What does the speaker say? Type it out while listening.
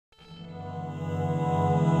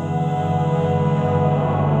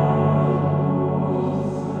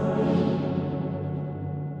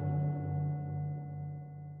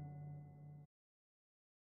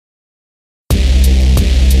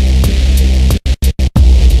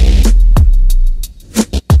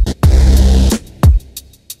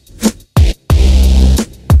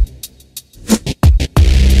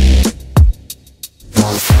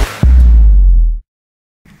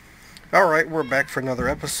back for another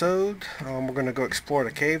episode. We're going to go explore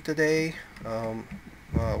the cave today.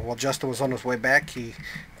 While Justin was on his way back, he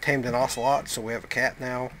tamed an ocelot, so we have a cat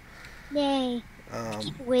now. Yay.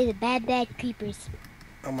 Keep away the bad creepers.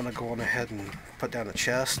 I'm going to go on ahead and put down a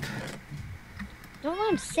chest. Don't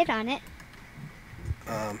let him sit on it.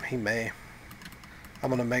 He may.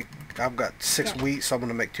 I've got 6 wheat, so I'm going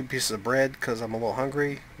to make 2 pieces of bread because I'm a little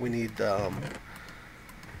hungry. We need to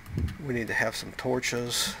have some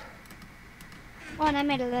torches. Oh, and I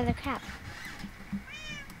made a leather cap.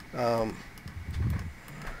 I'm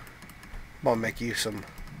going to make you some.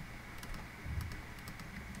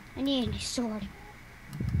 I need a new sword.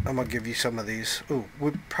 I'm going to give you some of these. Ooh,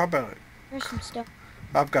 we probably. There's some stuff.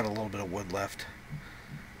 I've got a little bit of wood left.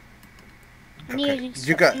 I need a new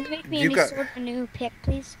sword. Can you make me a new sword, a new pick,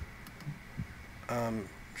 please?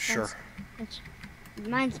 Sure.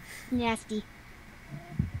 Mine's nasty.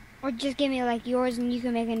 Or just give me like yours and you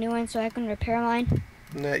can make a new one so I can repair mine.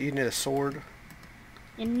 No, you need a sword.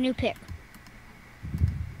 And a new pick.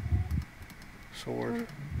 Sword.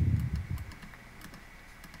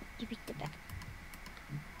 You picked it back.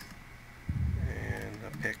 And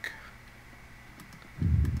a pick.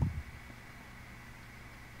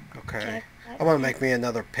 Okay. I'm gonna make me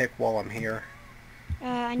another pick while I'm here.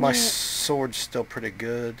 My sword's still pretty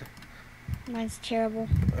good. Mine's terrible.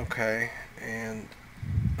 Okay, and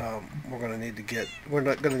we're not gonna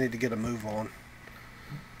need to get a move on.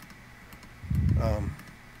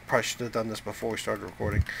 Probably should have done this before we started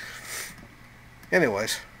recording.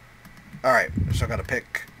 Anyways, all right. So I got to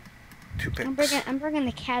pick 2 picks. I'm bringing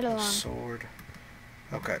the cat along. Sword.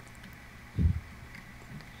 Okay.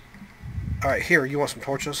 All right. Here, you want some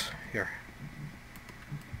torches? Here.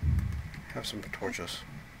 Have some torches.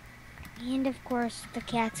 And of course, the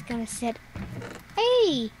cat's gonna sit.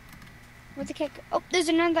 Hey! Where's the cat? Oh, there's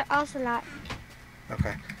another ocelot.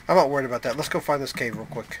 Okay. I'm not worried about that. Let's go find this cave real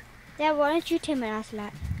quick. Dad, why don't you tame an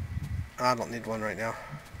ocelot? I don't need one right now.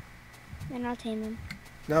 Then I'll tame him.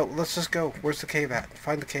 No, let's just go. Where's the cave at?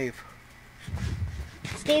 Find the cave.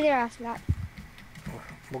 Stay there, ocelot.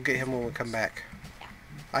 We'll get him when we come back. Yeah.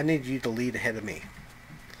 I need you to lead ahead of me.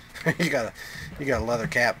 you got a leather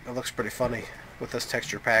cap. It looks pretty funny with this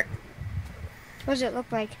texture pack. What does it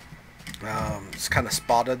look like? It's kind of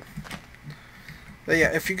spotted. But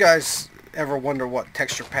yeah, if you guys ever wonder what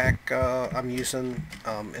texture pack I'm using,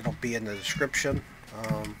 it'll be in the description.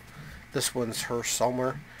 This one's Her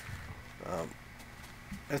Somewhere.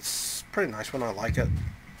 It's a pretty nice one. I like it.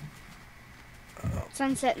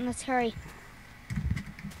 Sunset, and let's hurry.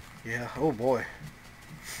 Yeah. Oh boy.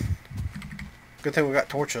 Good thing we got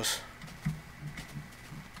torches.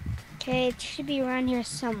 Okay, it should be around here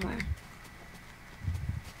somewhere.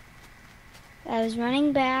 I was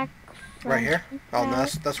running back. Right here? Oh, no,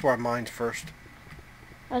 that's where I mined first.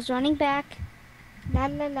 I was running back. La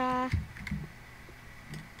la la.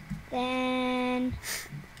 Then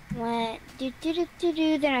went do do do do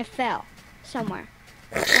do. Then I fell somewhere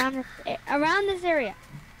around this area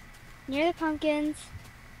near the pumpkins.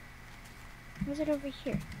 Was it over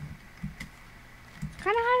here? It's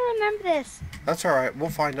kind of hard to remember this. That's all right. We'll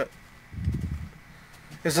find it.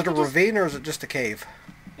 Is it a ravine or is it just a cave?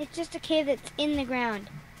 It's just a cave that's in the ground.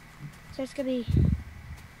 So it's gonna be.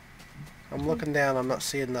 I'm looking down. I'm not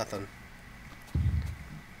seeing nothing.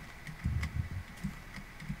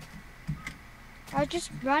 I was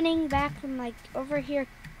just running back from like over here,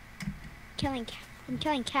 killing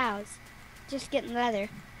cows, just getting leather.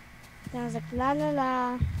 Then I was like la la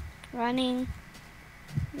la, running.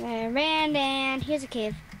 I ran and here's a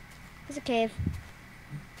cave. Here's a cave.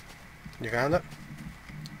 You found it?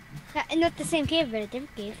 Not the same cave, but a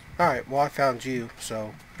different cave. Alright, well I found you,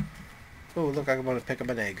 so... Oh, look, I'm going to pick up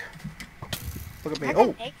an egg. Look at me.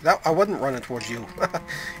 Oh, I wasn't running towards you.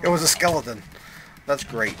 It was a skeleton. That's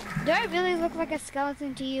great. Do I really look like a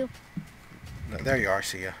skeleton to you? No, there you are, I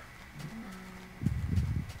see ya.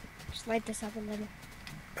 Just light this up a little.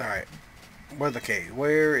 Alright. Where's the cave?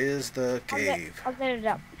 Where is the cave? I'll get it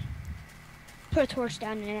up. Put a torch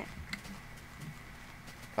down in it.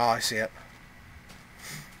 Oh, I see it.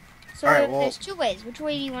 So all right, well, there's 2 ways. Which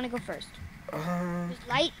way do you want to go first? There's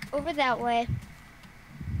light over that way.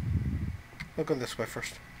 We'll go this way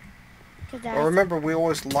first. Well, remember, we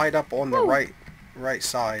always light up on the right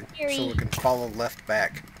side, so we can follow left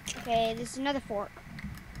back. Okay, there's another fork.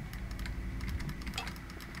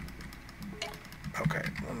 Okay,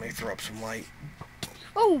 let me throw up some light.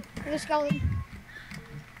 Oh, there's a skeleton.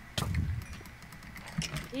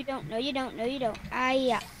 You don't. No, you don't. No, you don't.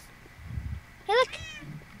 Yeah. Hey, look.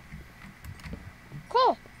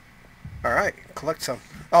 Cool. All right, collect some.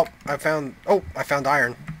 Oh, I found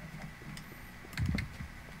iron.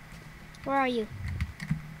 Where are you?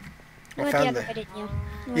 You I went the found other way, didn't you?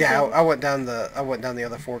 Yeah, I went down the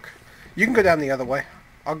other fork. You can go down the other way.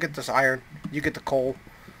 I'll get this iron. You get the coal.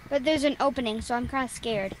 But there's an opening, so I'm kind of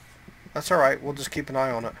scared. That's all right. We'll just keep an eye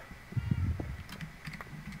on it.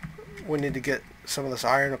 We need to get some of this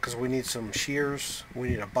iron because we need some shears.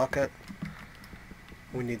 We need a bucket.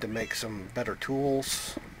 We need to make some better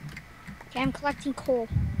tools. Okay, I'm collecting coal.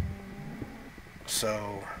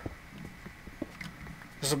 So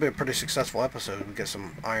this will be a pretty successful episode. We get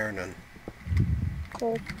some iron and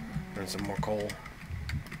Coal. some more coal.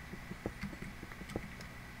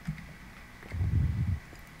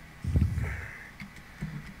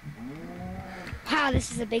 Wow,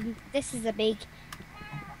 this is a big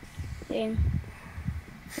thing.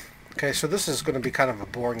 Okay, so this is going to be kind of a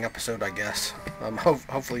boring episode, I guess.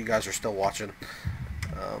 Hopefully you guys are still watching.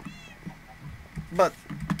 But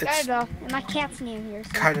it's There we go. And my cat's near here.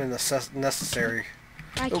 So kind of necessary.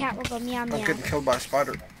 my cat will go meow meow. I'm getting killed by a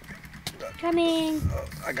spider. Coming.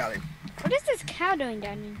 I got him. What is this cow doing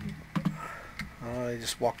down in here? He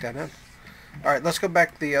just walked down in. Alright, let's go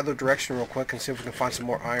back the other direction real quick and see if we can find some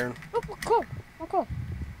more iron. Oh, cool. Oh, cool.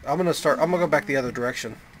 I'm gonna go back the other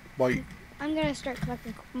direction while you... I'm gonna start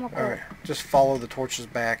collecting more coal. Alright, just follow the torches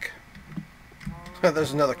back.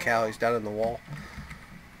 There's another cow, he's down in the wall.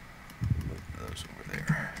 Those over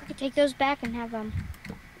there. I could take those back and have them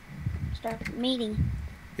start mating.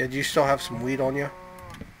 Yeah, do you still have some wheat on you?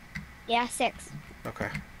 Yeah, 6. Okay.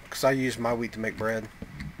 Because I use my wheat to make bread.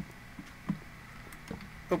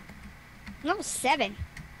 No, 7.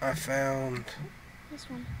 I found... This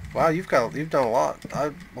one. Wow, you've done a lot.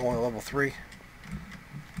 I'm only level 3.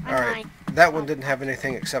 I'm Alright, 9. that one didn't have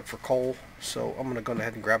anything except for coal, so I'm going to go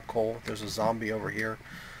ahead and grab coal. There's a zombie over here.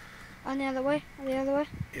 On the other way? On the other way?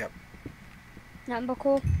 Yep. Nothing but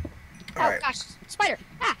coal. Oh, Alright. gosh. Spider.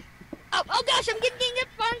 Ah. Oh, gosh, I'm getting hit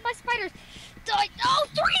by spiders. Oh,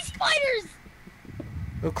 3 spiders!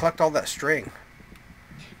 Go collect all that string.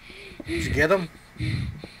 Did you get them?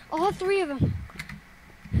 All 3 of them.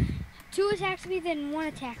 2 attacks me, then 1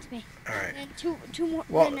 attacks me. Alright. And two more,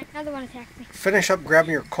 Well, then another one attacks me. Finish up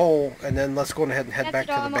grabbing your coal, and then let's go ahead and head back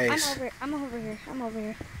to the base. I'm over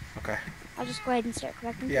here. Okay. I'll just go ahead and start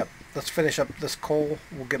collecting. Yep. Let's finish up this coal.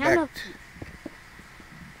 We'll get I'm back.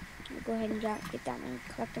 I'll go ahead and get down and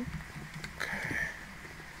collect them. Okay.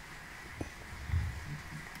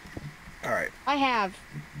 Alright. I have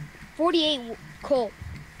 48 coal.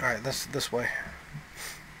 Alright, this way.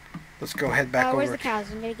 Let's go head back over. Where's the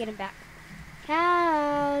cows? I'm gonna get them back.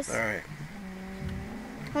 Cows. Alright.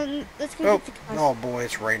 Let's go get the cows. Oh boy,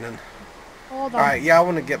 it's raining. Hold on. Alright, yeah, I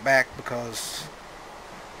want to get back because...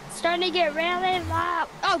 It's starting to get really loud.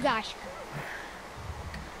 Oh gosh.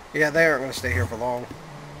 Yeah, they aren't going to stay here for long.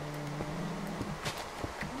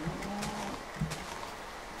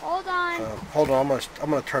 Hold on. Hold on, I'm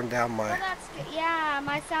gonna turn down my... Oh, that's good. Yeah,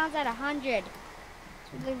 my sound's at 100. It's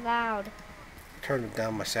really loud. Turn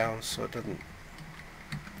down my sounds so it doesn't...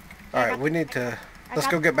 Alright, we need to... Let's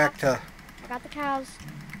go get back to... I got the cows.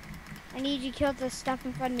 I need you to kill the stuff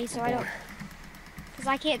in front of me so I don't... Because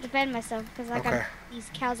I can't defend myself because I got these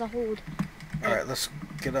cows a hold. Alright, let's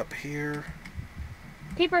get up here.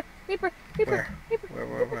 Creeper. Where? Creeper, Where?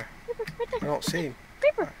 right there. I don't see him.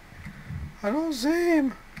 Creeper. I don't see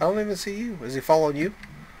him. I don't even see you. Is he following you?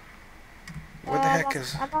 Where the heck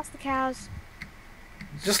is... I lost the cows.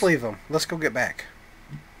 Just leave him. Let's go get back.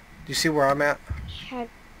 Do you see where I'm at?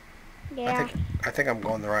 Yeah. I think I'm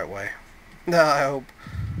going the right way. No, I hope.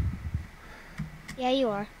 Yeah, you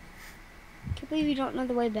are. Can't believe you don't know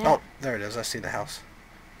the way back. Oh, there it is. I see the house.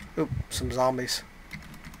 Oop, some zombies.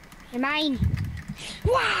 You're mine.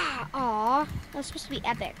 Wow! Aw, that's supposed to be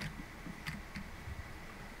epic.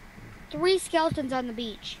 3 skeletons on the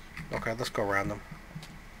beach. Okay, let's go around them.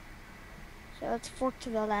 So let's fork to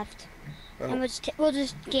the left. Oh. And we'll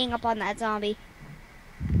just gang up on that zombie.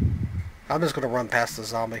 I'm just going to run past the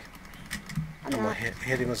zombie. I'm going not. to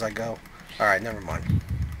hit him as I go. Alright, never mind.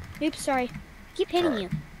 Oops, sorry. Keep hitting you.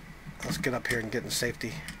 Let's get up here and get in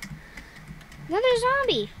safety. Another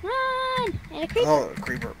zombie! Run! And a creeper. Oh, a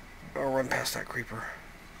creeper. I'll run past that creeper.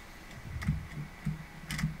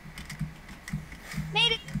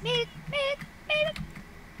 Made it!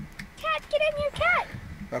 Cat, get in here, cat!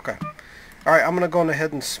 Okay. Alright, I'm going to go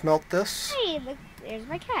ahead and smelt this. Hey, look, there's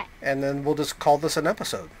my cat. And then we'll just call this an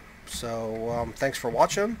episode. So, thanks for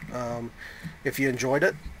watching. If you enjoyed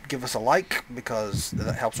it, give us a like because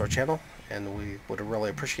that helps our channel and we would really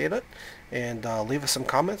appreciate it. And leave us some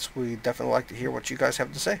comments. We definitely like to hear what you guys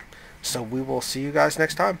have to say. So we will see you guys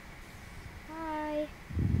next time.